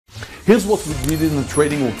Here's what we did in the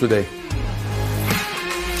trading room today.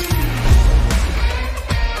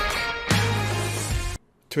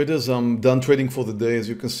 Traders, I'm done trading for the day. As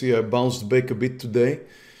you can see, I bounced back a bit today.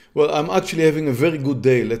 Well, I'm actually having a very good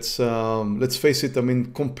day. Let's face it. I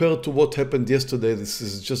mean, compared to what happened yesterday, this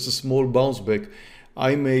is just a small bounce back.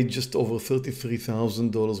 I made just over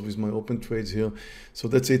 $33,000 with my open trades here. So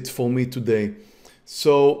that's it for me today.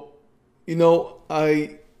 So, you know,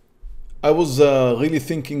 I was really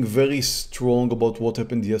thinking very strong about what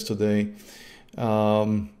happened yesterday.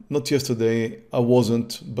 Not yesterday, I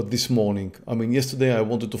wasn't, but this morning. I mean, yesterday I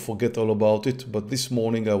wanted to forget all about it, but this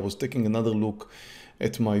morning I was taking another look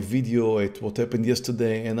at my video, at what happened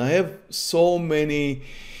yesterday, and I have so many,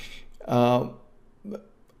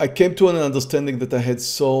 I came to an understanding that I had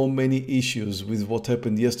so many issues with what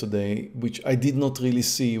happened yesterday, which I did not really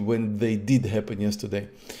see when they did happen yesterday.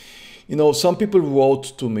 You know, some people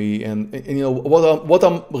wrote to me, and you know, what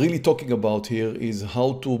I'm really talking about here is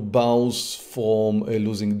how to bounce from a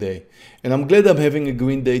losing day. And I'm glad I'm having a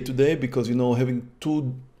green day today, because, you know, having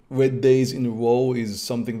 2 red days in a row is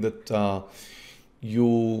something that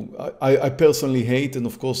I personally hate. And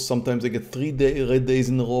of course, sometimes I get 3 red days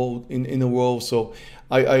in a row. So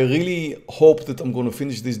I really hope that I'm going to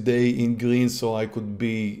finish this day in green, so I could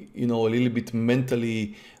be, you know, a little bit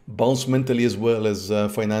bounce mentally as well as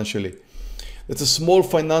financially. It's a small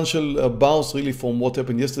financial bounce really from what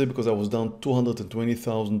happened yesterday, because I was down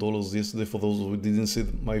 $220,000 yesterday. For those who didn't see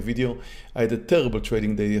my video, I had a terrible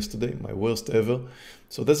trading day yesterday, my worst ever.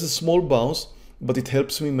 So that's a small bounce, but it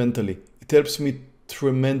helps me mentally. It helps me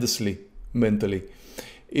tremendously mentally.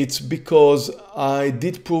 It's because I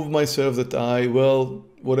did prove myself that well,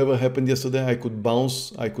 whatever happened yesterday, I could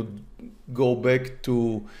bounce, I could go back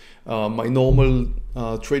to my normal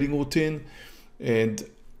trading routine. And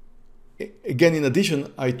again, in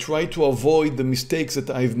addition, I try to avoid the mistakes that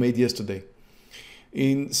I've made yesterday.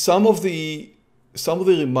 In some of the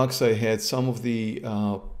remarks I had, some of the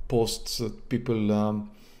posts that people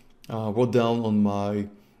wrote down on my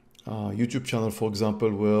YouTube channel, for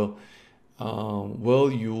example, were, well,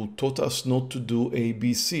 you taught us not to do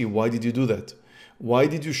ABC. Why did you do that? Why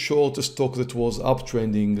did you short a stock that was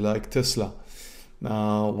uptrending like Tesla?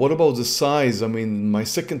 What about the size? I mean, my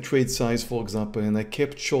second trade size, for example, and I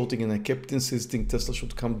kept shorting and I kept insisting Tesla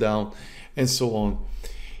should come down and so on.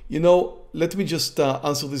 You know, let me just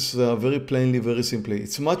answer this very plainly, very simply.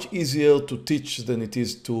 It's much easier to teach than it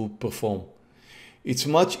is to perform. It's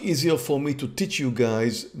much easier for me to teach you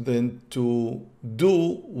guys than to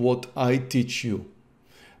do what I teach you.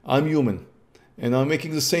 I'm human and I'm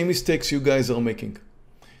making the same mistakes you guys are making.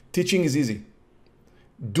 Teaching is easy.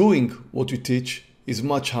 Doing what you teach is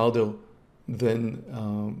much harder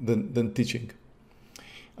than teaching.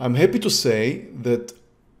 I'm happy to say that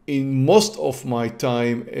in most of my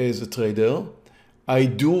time as a trader, I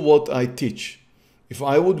do what I teach. If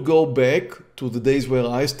I would go back to the days where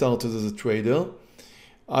I started as a trader,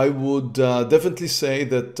 I would definitely say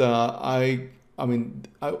that I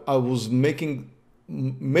was making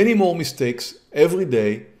many more mistakes every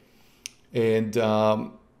day, and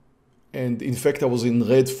in fact I was in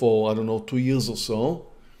red for, I don't know, 2 years or so,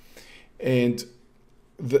 and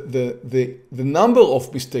the number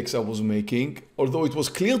of mistakes I was making, although it was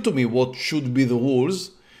clear to me what should be the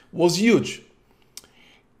rules, was huge.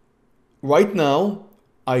 Right now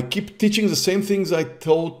I keep teaching the same things I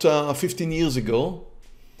taught 15 years ago,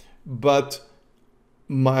 but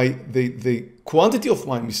the quantity of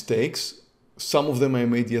my mistakes, some of them I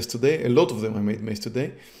made yesterday, a lot of them I made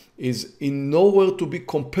yesterday, is in nowhere to be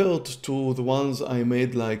compared to the ones I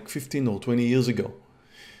made like 15 or 20 years ago.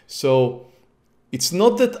 So it's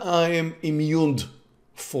not that I am immune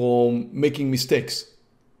from making mistakes.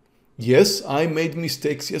 Yes, I made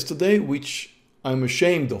mistakes yesterday, which I'm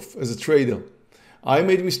ashamed of as a trader. I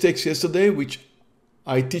made mistakes yesterday, which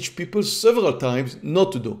I teach people several times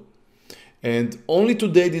not to do. And only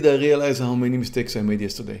today did I realize how many mistakes I made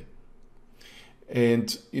yesterday.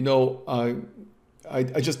 And, you know,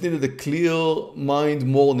 I just needed a clear mind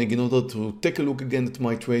morning in order to take a look again at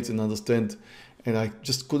my trades and understand. And I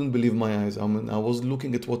just couldn't believe my eyes. I mean, I was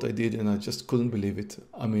looking at what I did and I just couldn't believe it.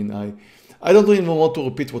 I mean, I don't even want to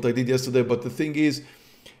repeat what I did yesterday, but the thing is,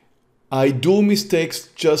 I do mistakes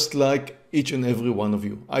just like each and every one of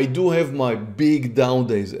you. I do have my big down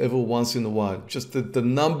days every once in a while, just that the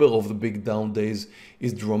number of the big down days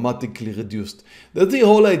is dramatically reduced. That's the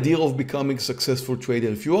whole idea of becoming a successful trader.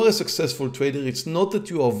 If you are a successful trader, it's not that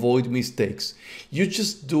you avoid mistakes. You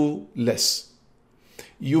just do less.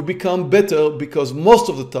 You become better because most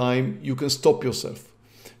of the time you can stop yourself.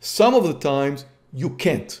 Some of the times you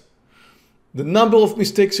can't. The number of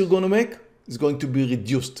mistakes you're going to make, is going to be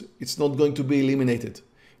reduced. It's not going to be eliminated.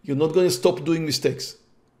 You're not going to stop doing mistakes.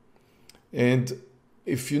 And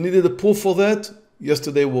if you needed a proof for that,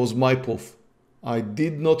 yesterday was my proof. I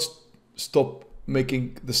did not stop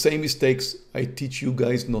making the same mistakes I teach you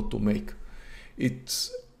guys not to make.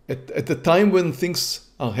 It's at the time when things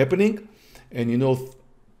are happening, and you know,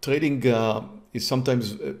 trading is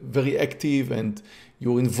sometimes very active, and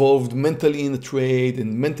you're involved mentally in a trade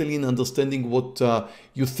and mentally in understanding what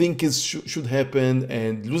you think should happen,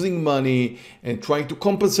 and losing money and trying to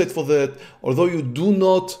compensate for that. Although you do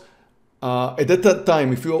not, at that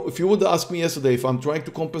time, if you would ask me yesterday if I'm trying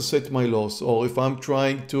to compensate my loss, or if I'm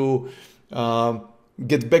trying to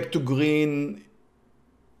get back to green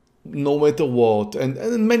no matter what,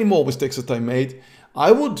 and many more mistakes that I made,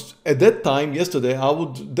 I would, at that time yesterday, I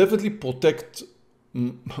would definitely protect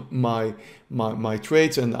my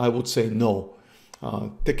trades, and I would say no.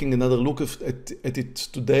 Taking another look at it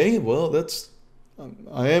today, well,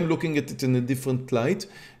 I am looking at it in a different light,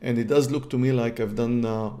 and it does look to me like I've done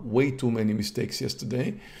way too many mistakes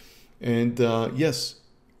yesterday. And yes,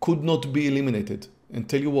 could not be eliminated. And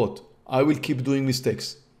tell you what, I will keep doing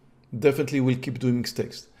mistakes. Definitely will keep doing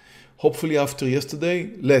mistakes. Hopefully after yesterday,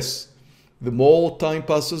 less. The more time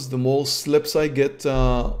passes, the more slaps I get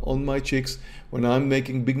on my cheeks when I'm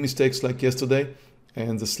making big mistakes like yesterday.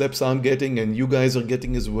 And the slaps I'm getting, and you guys are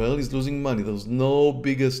getting as well, is losing money. There's no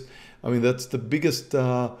biggest, I mean, that's the biggest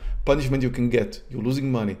punishment you can get. You're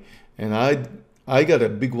losing money. And I got a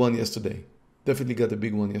big one yesterday. Definitely got a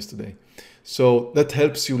big one yesterday. So that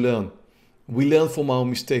helps you learn. We learn from our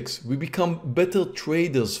mistakes. We become better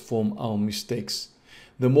traders from our mistakes.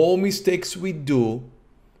 The more mistakes we do,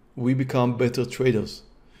 we become better traders.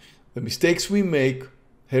 The mistakes we make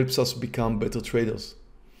helps us become better traders.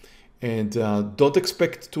 And don't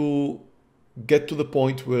expect to get to the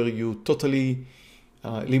point where you totally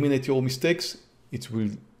eliminate your mistakes. It will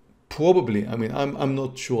probably, I mean, I'm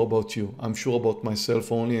not sure about you. I'm sure about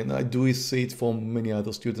myself only, and I do see it from many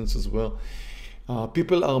other students as well.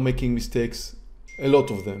 People are making mistakes, a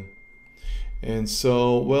lot of them. And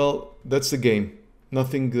so, well, that's the game.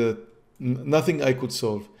 Nothing I could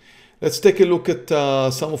solve. Let's take a look at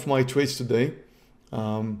some of my trades today.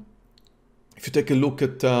 If you take a look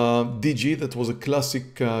at DG, that was a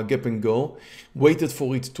classic gap and go. Waited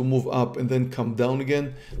for it to move up and then come down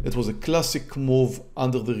again. That was a classic move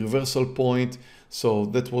under the reversal point. So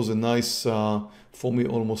that was a nice, for me,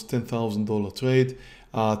 almost $10,000 trade.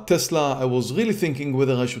 Tesla, I was really thinking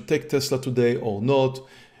whether I should take Tesla today or not.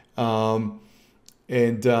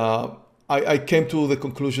 I came to the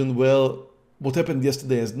conclusion, well, what happened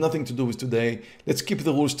yesterday has nothing to do with today. Let's keep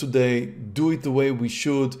the rules today, do it the way we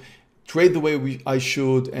should, trade the way I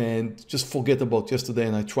should, and just forget about yesterday.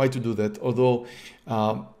 And I tried to do that, although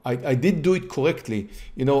I did do it correctly.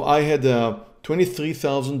 You know, I had a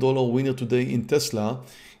 $23,000 winner today in Tesla,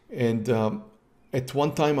 and at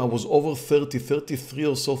one time I was over 33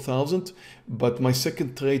 or so thousand, but my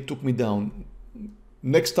second trade took me down.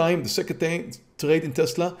 Next time, the second trade in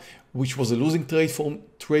Tesla, which was a losing trade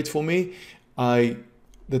for me,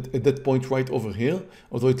 at that point right over here,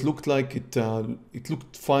 although it looked like it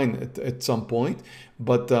looked fine at some point,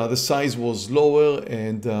 but the size was lower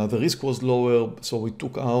and the risk was lower, so we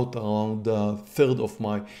took out around a third of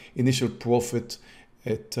my initial profit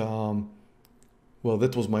at well,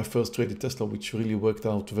 that was my first trade in Tesla, which really worked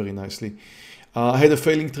out very nicely. I had a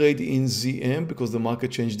failing trade in ZM because the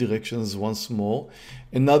market changed directions once more.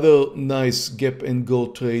 Another nice gap and go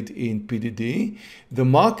trade in PDD. The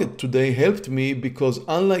market today helped me because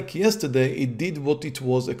unlike yesterday, it did what it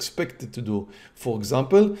was expected to do. For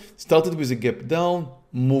example, started with a gap down,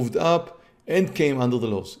 moved up, and came under the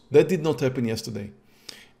lows. That did not happen yesterday.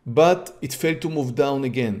 But it failed to move down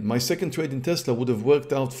again. My second trade in Tesla would have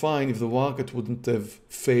worked out fine if the market wouldn't have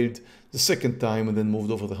failed the second time and then moved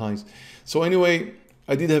over the highs. So anyway,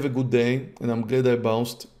 I did have a good day, and I'm glad I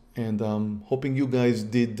bounced, and I'm hoping you guys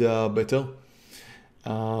did better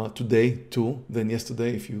today too than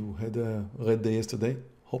yesterday. If you had a red day yesterday,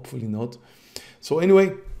 hopefully not. So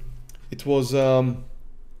anyway, it was I'm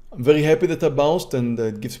very happy that I bounced, and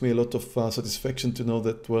it gives me a lot of satisfaction to know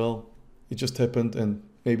that, well, it just happened, and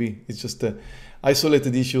maybe it's just an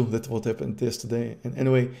isolated issue that what happened yesterday. And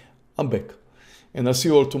anyway, I'm back, and I'll see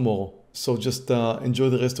you all tomorrow. So just enjoy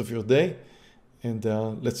the rest of your day, and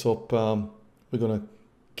let's hope we're gonna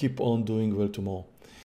keep on doing well tomorrow.